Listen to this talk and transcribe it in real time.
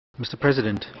Mr.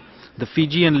 President, the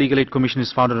Fijian Legal Aid Commission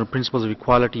is founded on principles of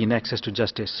equality and access to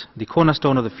justice, the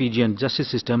cornerstone of the Fijian justice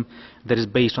system that is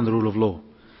based on the rule of law.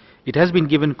 It has been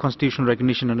given constitutional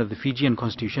recognition under the Fijian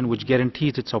Constitution, which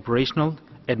guarantees its operational,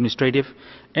 administrative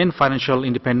and financial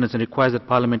independence and requires that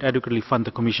Parliament adequately fund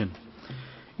the Commission.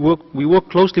 We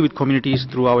work closely with communities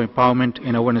through our empowerment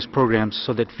and awareness programs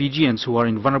so that Fijians who are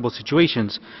in vulnerable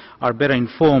situations are better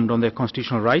informed on their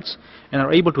constitutional rights and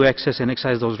are able to access and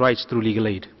exercise those rights through legal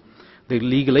aid. The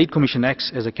Legal Aid Commission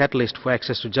acts as a catalyst for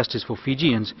access to justice for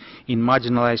Fijians in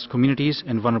marginalized communities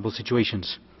and vulnerable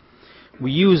situations.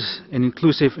 We use an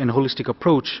inclusive and holistic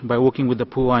approach by working with the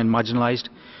poor and marginalized,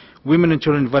 women and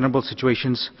children in vulnerable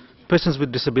situations, persons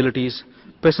with disabilities,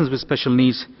 persons with special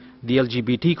needs, the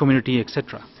LGBT community,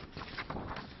 etc.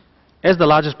 As the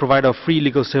largest provider of free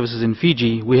legal services in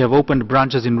Fiji, we have opened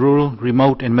branches in rural,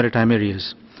 remote and maritime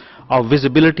areas. Our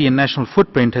visibility and national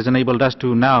footprint has enabled us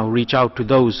to now reach out to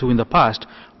those who in the past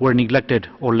were neglected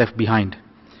or left behind.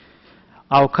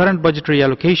 Our current budgetary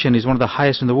allocation is one of the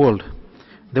highest in the world.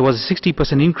 There was a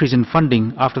 60% increase in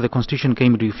funding after the Constitution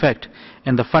came into effect,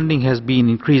 and the funding has been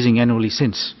increasing annually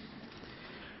since.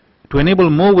 To enable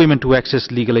more women to access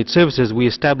legal aid services, we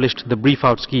established the Brief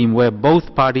Out scheme, where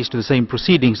both parties to the same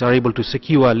proceedings are able to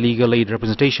secure legal aid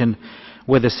representation,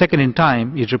 where the second in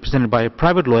time is represented by a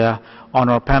private lawyer on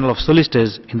our panel of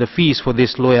solicitors, and the fees for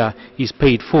this lawyer is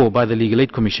paid for by the Legal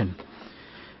Aid Commission.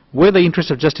 Where the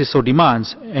interest of justice so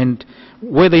demands, we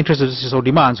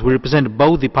represent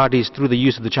both the parties through the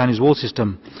use of the Chinese wall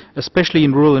system, especially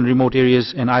in rural and remote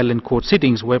areas and island court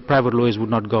sittings where private lawyers would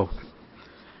not go.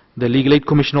 The Legal Aid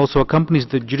Commission also accompanies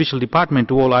the Judicial Department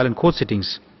to all island court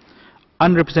sittings.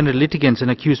 Unrepresented litigants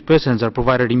and accused persons are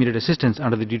provided immediate assistance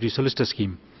under the Duty Solicitor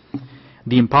scheme.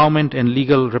 The empowerment and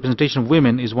legal representation of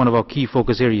women is one of our key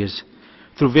focus areas.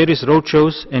 Through various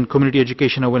roadshows and community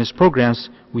education awareness programs,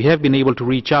 we have been able to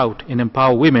reach out and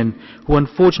empower women who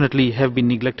unfortunately have been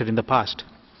neglected in the past.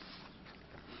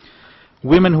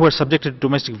 Women who are subjected to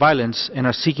domestic violence and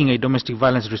are seeking a domestic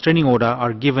violence restraining order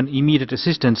are given immediate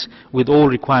assistance with all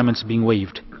requirements being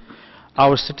waived.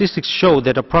 Our statistics show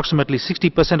that approximately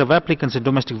 60% of applicants in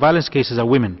domestic violence cases are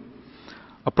women.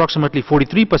 Approximately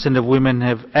 43% of women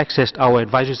have accessed our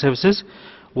advisory services,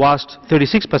 whilst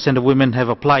 36% of women have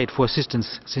applied for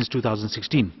assistance since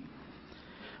 2016.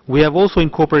 We have also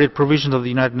incorporated provisions of the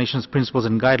United Nations Principles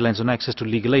and Guidelines on access to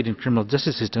legal aid in criminal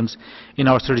justice systems in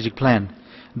our strategic plan.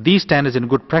 These standards and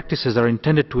good practices are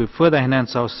intended to further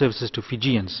enhance our services to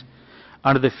Fijians.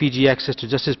 Under the Fiji Access to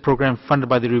Justice program funded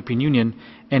by the European Union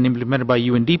and implemented by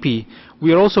UNDP,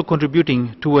 we are also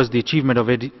contributing towards the achievement of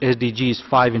SDGs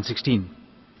 5 and 16.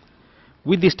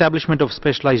 With the establishment of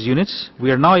specialized units, we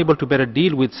are now able to better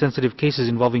deal with sensitive cases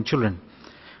involving children.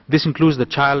 This includes the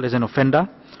child as an offender,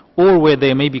 or where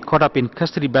they may be caught up in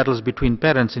custody battles between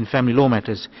parents in family law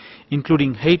matters,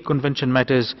 including Hague Convention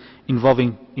matters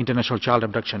involving international child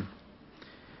abduction.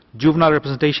 Juvenile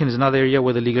representation is another area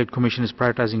where the Legal Aid Commission is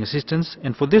prioritizing assistance,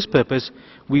 and for this purpose,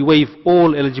 we waive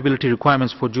all eligibility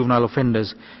requirements for juvenile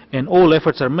offenders, and all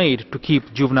efforts are made to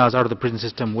keep juveniles out of the prison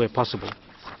system where possible.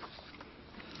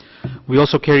 We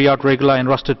also carry out regular and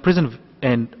rostered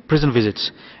prison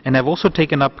visits, and have also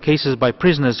taken up cases by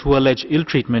prisoners who allege ill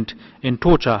treatment and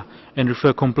torture and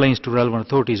refer complaints to relevant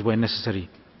authorities where necessary.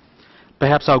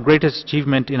 Perhaps our greatest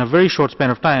achievement in a very short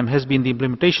span of time has been the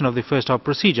implementation of the First Hour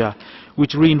procedure,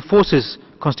 which reinforces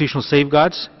constitutional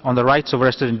safeguards on the rights of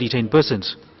arrested and detained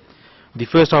persons. The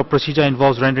First Hour procedure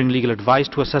involves rendering legal advice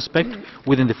to a suspect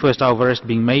within the first hour of arrest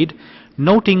being made,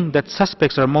 noting that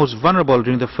suspects are most vulnerable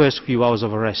during the first few hours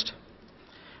of arrest.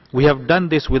 We have done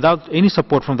this without any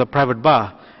support from the private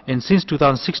bar, and since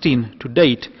 2016 to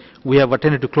date, we have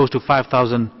attended to close to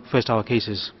 5,000 first-hour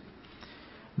cases.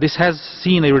 This has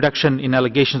seen a reduction in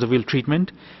allegations of ill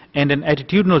treatment and an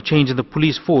attitudinal change in the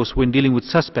police force when dealing with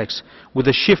suspects, with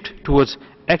a shift towards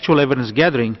actual evidence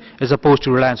gathering as opposed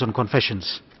to reliance on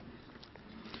confessions.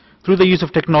 Through the use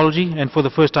of technology, and for the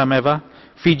first time ever,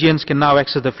 Fijians can now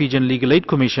access the Fijian Legal Aid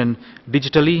Commission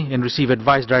digitally and receive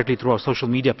advice directly through our social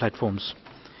media platforms.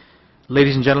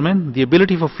 Ladies and gentlemen, the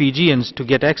ability for Fijians to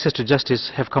get access to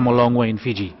justice have come a long way in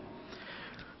Fiji.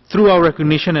 Through our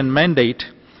recognition and mandate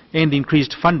and the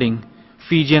increased funding,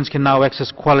 Fijians can now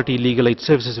access quality legal aid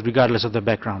services regardless of their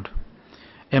background.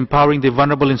 Empowering the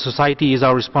vulnerable in society is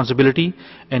our responsibility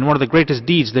and one of the greatest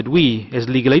deeds that we, as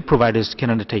legal aid providers, can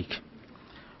undertake.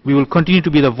 We will continue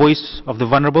to be the voice of the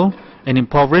vulnerable and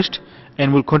impoverished,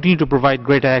 and will continue to provide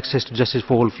greater access to justice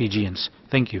for all Fijians.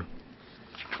 Thank you.